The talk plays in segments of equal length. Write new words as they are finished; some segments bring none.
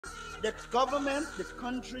The government, the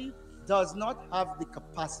country, does not have the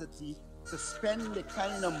capacity to spend the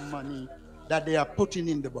kind of money that they are putting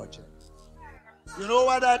in the budget. You know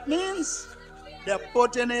what that means? They're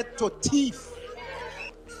putting it to thieves.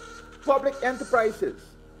 Public enterprises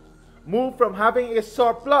moved from having a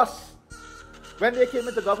surplus when they came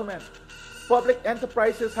into government. Public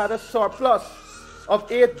enterprises had a surplus of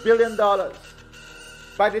 $8 billion.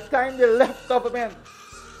 By the time they left government,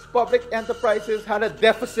 public enterprises had a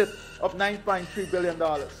deficit of $9.3 billion.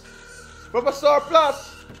 From a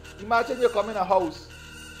surplus, imagine you come in a house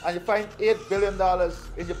and you find $8 billion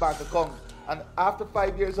in your bank account, and after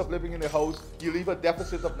 5 years of living in the house, you leave a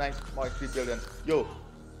deficit of $9.3 billion. Yo,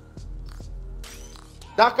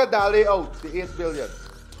 Daka Dale out the $8 billion.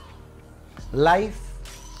 Life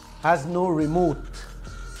has no remote.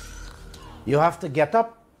 You have to get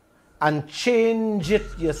up and change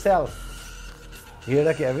it yourself. You hear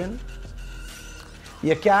that, Kevin?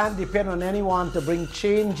 You can't depend on anyone to bring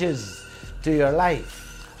changes to your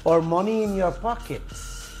life or money in your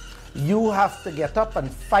pockets. You have to get up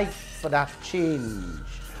and fight for that change.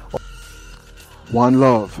 One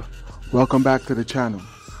love. Welcome back to the channel.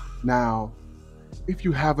 Now, if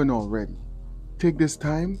you haven't already, take this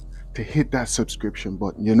time to hit that subscription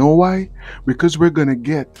button. You know why? Because we're going to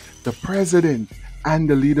get the president and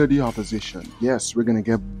the leader of the opposition. Yes, we're going to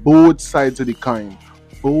get both sides of the coin,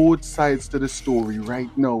 both sides to the story right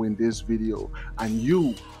now in this video. And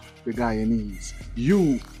you, the Guyanese,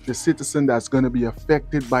 you, the citizen that's going to be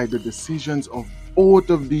affected by the decisions of both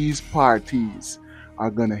of these parties,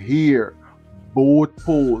 are going to hear both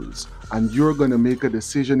polls, and you're going to make a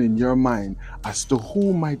decision in your mind as to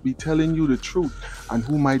who might be telling you the truth and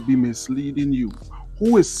who might be misleading you.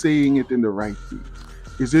 Who is saying it in the right way?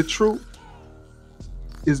 Is it true?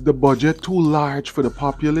 Is the budget too large for the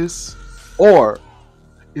populace? Or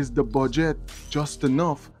is the budget just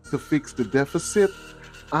enough to fix the deficit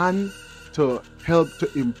and to help to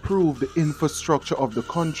improve the infrastructure of the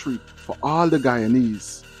country for all the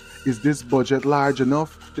Guyanese? Is this budget large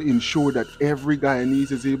enough to ensure that every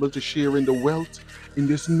Guyanese is able to share in the wealth, in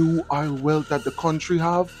this new oil wealth that the country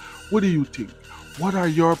have? What do you think? What are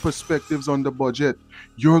your perspectives on the budget?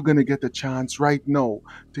 You're going to get a chance right now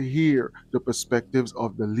to hear the perspectives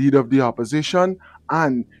of the leader of the opposition,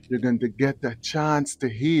 and you're going to get the chance to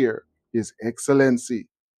hear His Excellency,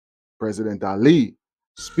 President Ali,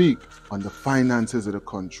 speak on the finances of the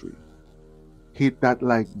country. Hit that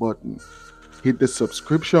like button. Hit the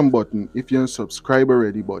subscription button if you're a subscriber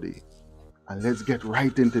already, buddy. And let's get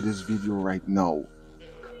right into this video right now.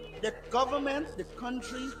 The government, the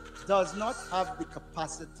country, does not have the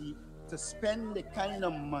capacity to spend the kind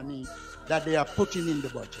of money that they are putting in the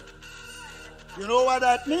budget. You know what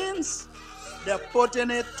that means? They're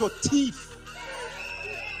putting it to thieves.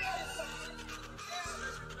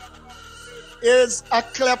 Is a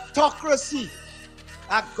kleptocracy,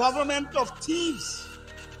 a government of thieves.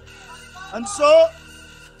 And so,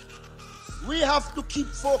 we have to keep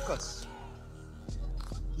focus.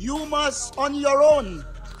 You must, on your own,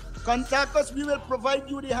 contact us. We will provide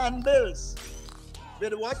you the handbills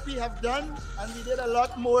with what we have done, and we did a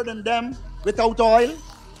lot more than them without oil.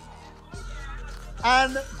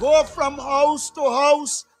 And go from house to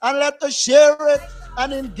house and let us share it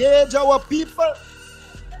and engage our people.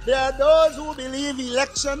 There are those who believe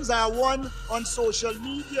elections are won on social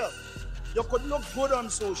media. You could look good on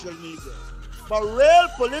social media, but real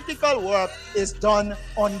political work is done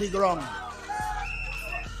on the ground.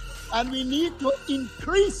 And we need to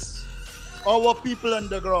increase our people on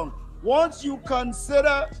the ground. Once you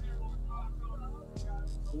consider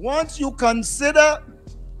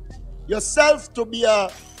yourself to be a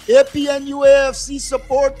APNU-AFC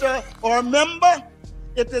supporter or member,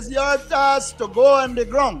 it is your task to go on the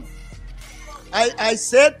ground. I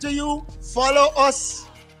said to you, follow us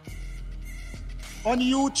on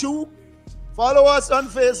YouTube, follow us on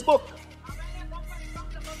Facebook.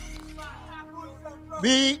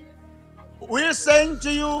 We're saying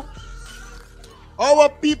to you, our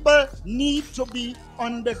people need to be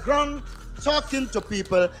on the ground talking to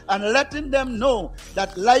people and letting them know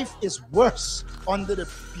that life is worse under the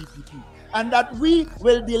PPP and that we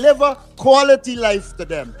will deliver quality life to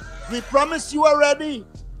them. We promise you already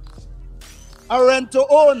a rent to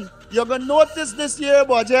own. You're going to notice this year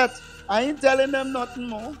budget, I ain't telling them nothing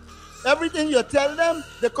more. Everything you tell them,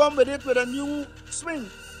 they come with it with a new swing.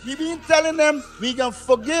 We've been telling them we can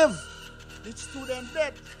forgive the student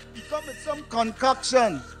debt. We come with some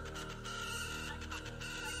concoction.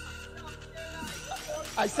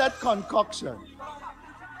 I said concoction.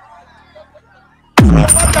 So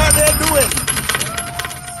what are they doing?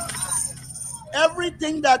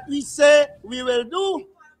 Everything that we say we will do,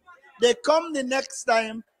 They come the next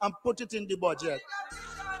time and put it in the budget.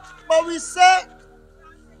 But we say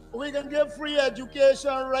we can give free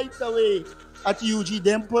education right away at UG.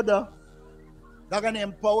 Them put up. They're going to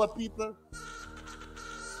empower people.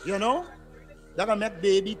 You know? They're going to make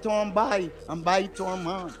baby turn buy and buy turn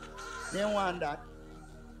man. They want that.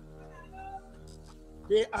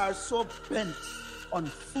 They are so bent on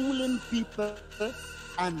fooling people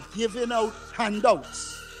and giving out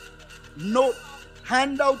handouts. No,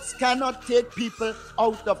 handouts cannot take people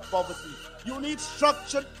out of poverty. You need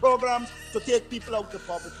structured programs to take people out of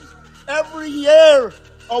poverty. Every year,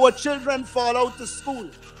 our children fall out of school.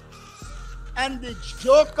 And the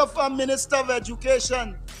joke of a minister of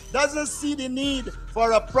education doesn't see the need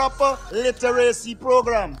for a proper literacy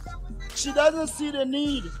program. She doesn't see the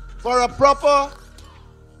need for a proper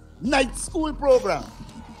night school program.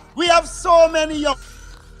 We have so many young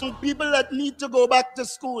people that need to go back to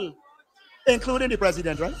school, including the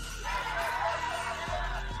president, right?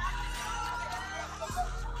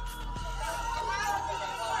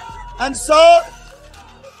 And so,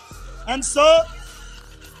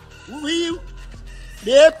 the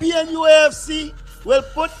AP and UAFC will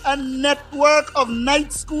put a network of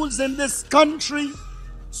night schools in this country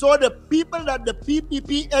so the people that the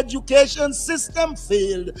PPP education system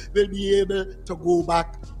failed will be able to go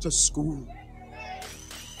back to school.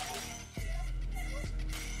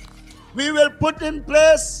 We will put in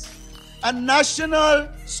place a national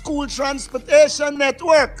school transportation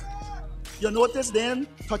network. You notice then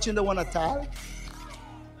touching the one at all?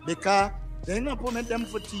 Because they're not permit them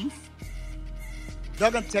for thief.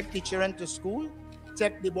 They're going to take the children to school,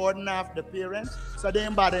 take the burden off the parents, so they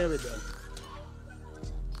ain't bother with them.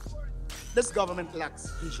 This government lacks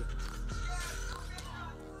vision.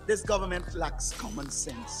 This government lacks common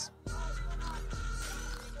sense.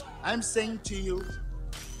 I'm saying to you,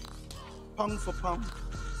 pound for pound,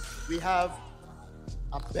 we have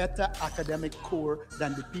a better academic core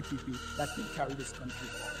than the PPP that can carry this country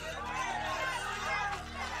forward.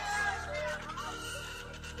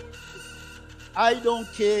 I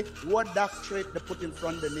don't care what doctorate they put in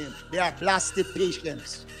front of the name. They are blasted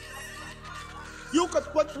patients. You could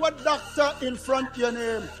put what doctor in front of your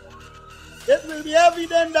name. It will be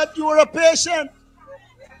evident that you are a patient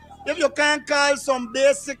if you can't call some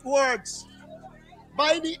basic words.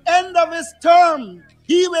 By the end of his term,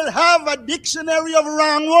 he will have a dictionary of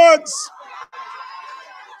wrong words.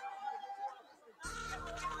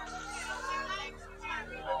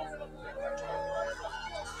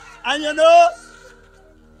 And you know,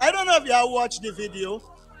 I don't know if you have watched the video.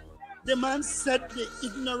 The man said the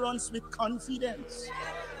ignorance with confidence.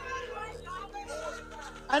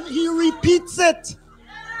 And he repeats it.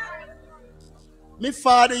 My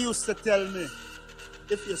father used to tell me,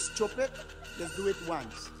 if you're stupid, just do it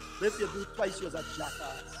once. But if you do it twice, you're a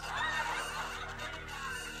jackass.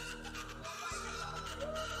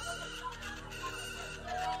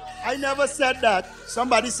 I never said that.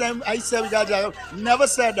 Somebody said, I said we got a jackass. Never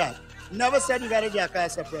said that. Never said we got a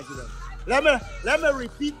jackass as president. Let me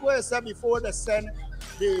repeat what I said before they send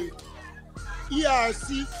the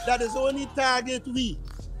ERC that is only target we.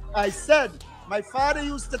 I said, my father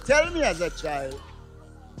used to tell me as a child,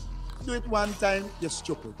 do it one time, you're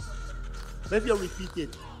stupid. But if you repeat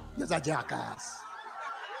it, you're a jackass.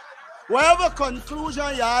 Whatever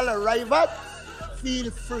conclusion y'all arrive at,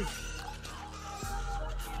 feel free.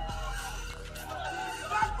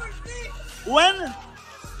 When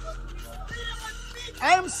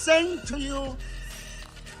I'm saying to you,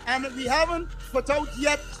 and we haven't put out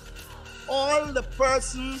yet all the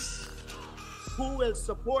persons who will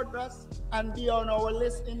support us and be on our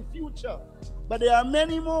list in future, but there are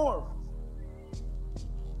many more.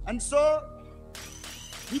 And so,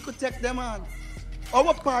 we could take them on.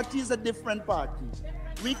 Our party is a different party.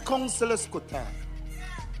 We councillors could talk.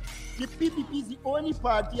 The PPP is the only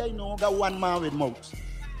party I know got one man with mouth.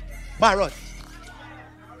 Barrett.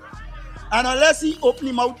 And unless he open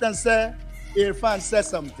his mouth and say, Irfan says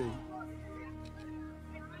something.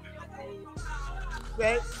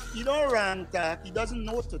 Well, he don't run talk, he doesn't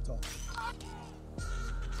know what to talk.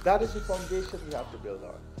 That is the foundation we have to build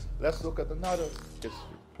on. Let's look at another history.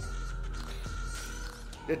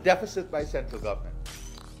 The deficit by central government.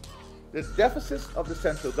 The deficit of the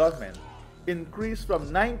central government increased from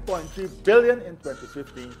 $9.3 billion in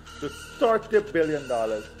 2015 to $30 billion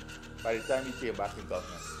by the time he came back in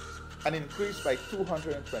government, an increase by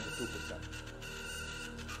 222%.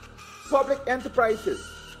 Public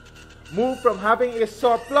enterprises moved from having a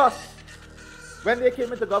surplus when they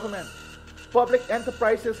came into government. Public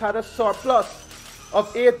enterprises had a surplus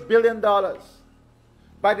of $8 billion.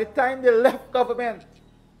 By the time they left government,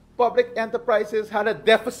 public enterprises had a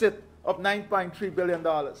deficit of $9.3 billion.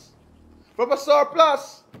 From a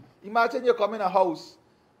surplus, imagine you come in a house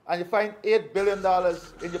and you find $8 billion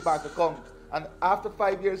in your bank account. And after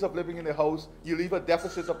 5 years of living in the house, you leave a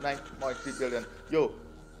deficit of $9.3 billion. Yo,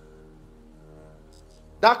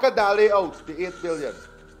 Daka Dale out the $8 billion.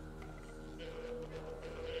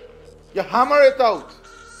 You hammer it out.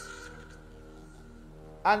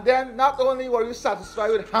 And then not only were you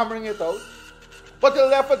satisfied with hammering it out, but you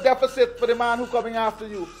left a deficit for the man who coming after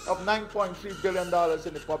you of $9.3 billion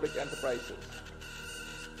in the public enterprises.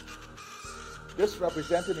 This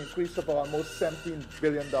represents an increase of almost $17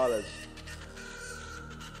 billion.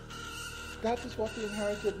 That is what we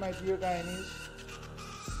inherited, my dear Guyanese.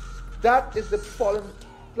 That is the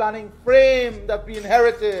planning frame that we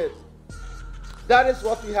inherited. That is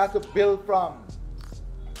what we had to build from.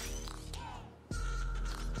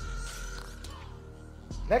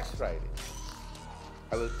 Next Friday,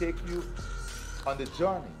 I will take you on the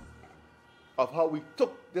journey of how we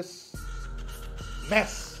took this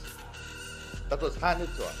mess that was handed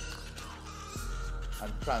to us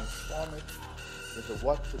and transform it into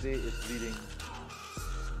what today is leading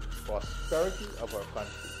prosperity of our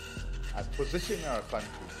country and positioning our country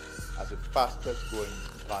as the fastest growing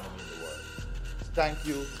economy in the world. Thank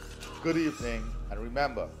you, good evening, and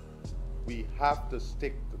remember, we have to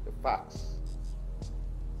stick to the facts.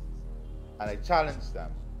 And I challenge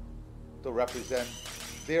them to represent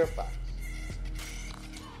their facts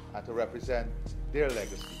and to represent their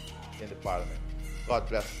legacy in the parliament. God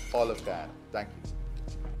bless all of Guyana. Thank you.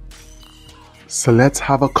 So let's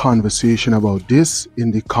have a conversation about this in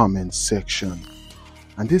the comments section.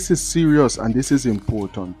 And this is serious and this is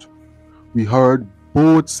important. We heard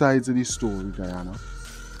both sides of the story, Guyana.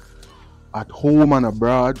 At home and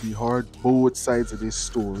abroad, we heard both sides of this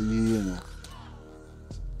story, you know.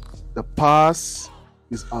 The past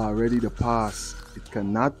is already the past. It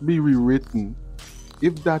cannot be rewritten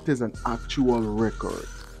if that is an actual record,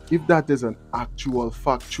 if that is an actual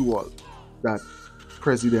factual that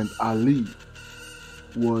President Ali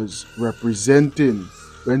was representing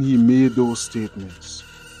when he made those statements,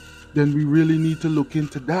 then we really need to look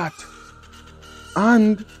into that.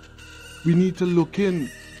 And we need to look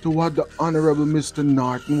into what the Honorable Mr.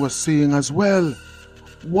 Norton was saying as well.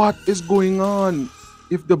 What is going on?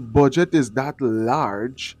 If the budget is that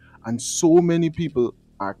large and so many people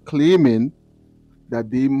are claiming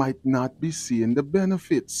that they might not be seeing the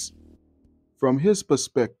benefits from his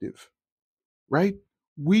perspective, right?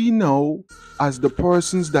 We know as the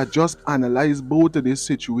persons that just analyze both of this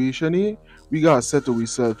situation here, we gotta say to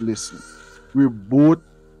ourselves, listen,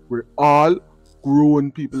 we're all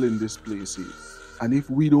grown people in this place here. And if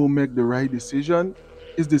we don't make the right decision,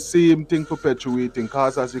 it's the same thing perpetuating,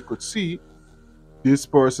 because as you could see, this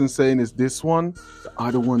person saying is this one, the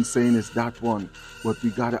other one saying is that one. But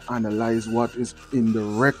we gotta analyze what is in the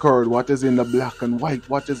record, what is in the black and white,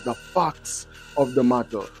 what is the facts of the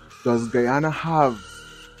matter. Does Guyana have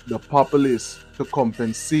the populace to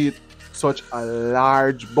compensate such a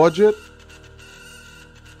large budget?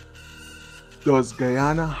 Does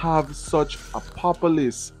Guyana have such a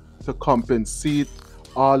populace to compensate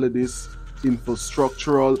all of this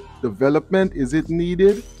infrastructural development? Is it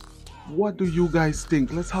needed? What do you guys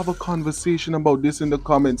think? Let's have a conversation about this in the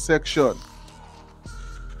comment section.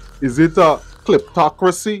 Is it a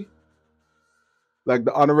kleptocracy, like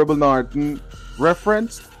the Honorable Norton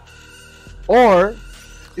referenced? Or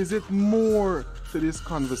is it more to this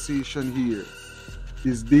conversation here?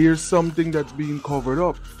 Is there something that's being covered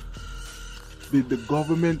up? Did the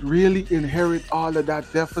government really inherit all of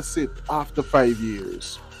that deficit after 5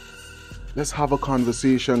 years? Let's have a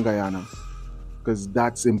conversation, Guyana, because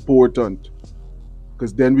that's important.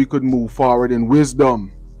 Because then we could move forward in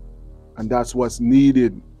wisdom. And that's what's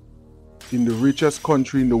needed in the richest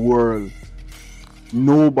country in the world.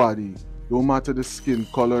 Nobody, no matter the skin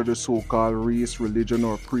color, the so-called race, religion,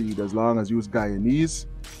 or creed, as long as you're Guyanese,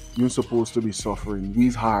 you're supposed to be suffering.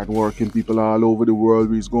 We's hard-working people all over the world.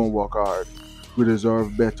 We's going to work hard. We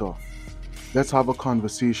deserve better. Let's have a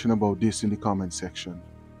conversation about this in the comment section.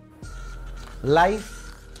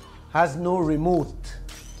 Life has no remote.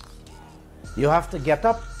 You have to get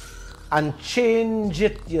up and change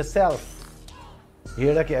it yourself.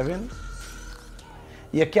 Hear that, Kevin?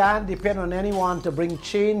 You can't depend on anyone to bring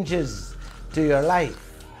changes to your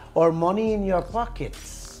life or money in your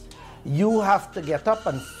pockets. You have to get up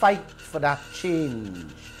and fight for that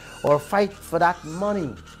change or fight for that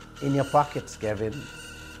money in your pockets, Kevin.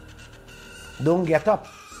 Don't get up.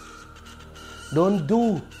 Don't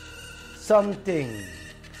do something.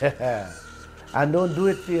 And don't do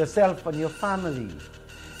it for yourself and your family.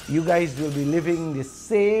 You guys will be living the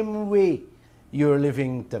same way you're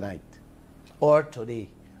living tonight. or today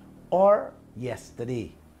or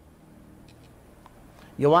yesterday.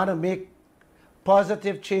 You want to make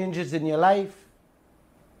positive changes in your life?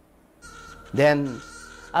 Then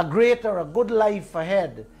a great or a good life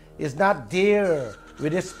ahead is not there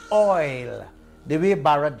with this oil, the way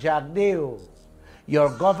Bharat Jagdeo, your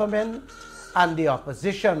government and the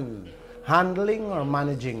opposition handling or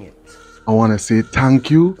managing it. I want to say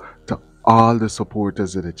thank you to all the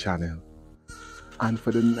supporters of the channel. And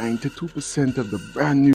for the 92% of the brand new